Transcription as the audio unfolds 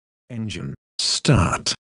Engine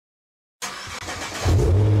start.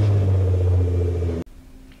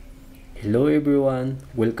 Hello everyone,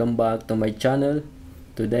 welcome back to my channel.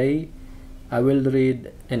 Today I will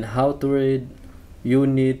read and how to read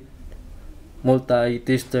UNIT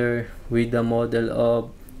Multi-Tester with the model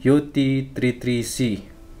of UT33C.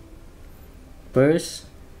 First,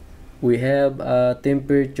 we have a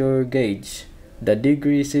temperature gauge, the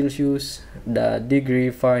degree Celsius, the degree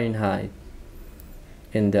Fahrenheit.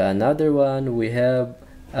 And another one, we have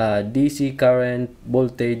a DC current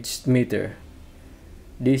voltage meter.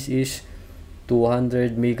 This is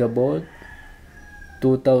 200 megavolt,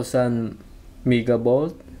 2000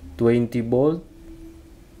 megavolt, 20 volt,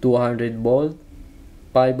 200 volt,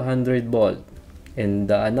 500 volt.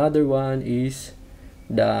 And another one is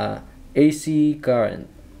the AC current.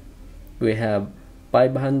 We have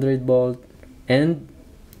 500 volt and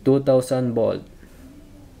 2000 volt.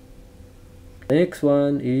 Next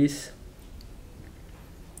one is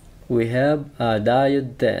we have a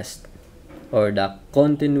diode test or the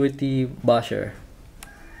continuity buzzer.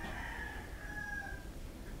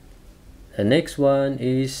 The next one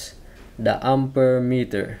is the ampere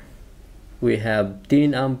meter. We have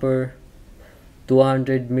 10 ampere,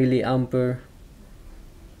 200 milliampere,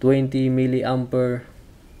 20 milliampere,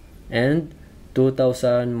 and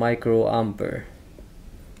 2000 microampere.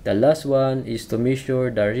 The last one is to measure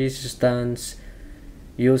the resistance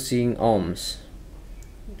using ohms.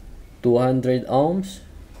 200 ohms,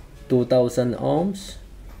 2000 ohms,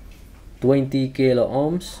 20 kilo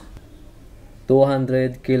ohms,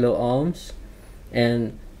 200 kilo ohms,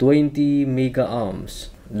 and 20 mega ohms.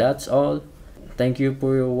 That's all. Thank you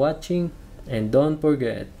for watching, and don't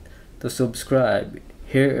forget to subscribe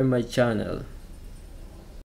here in my channel.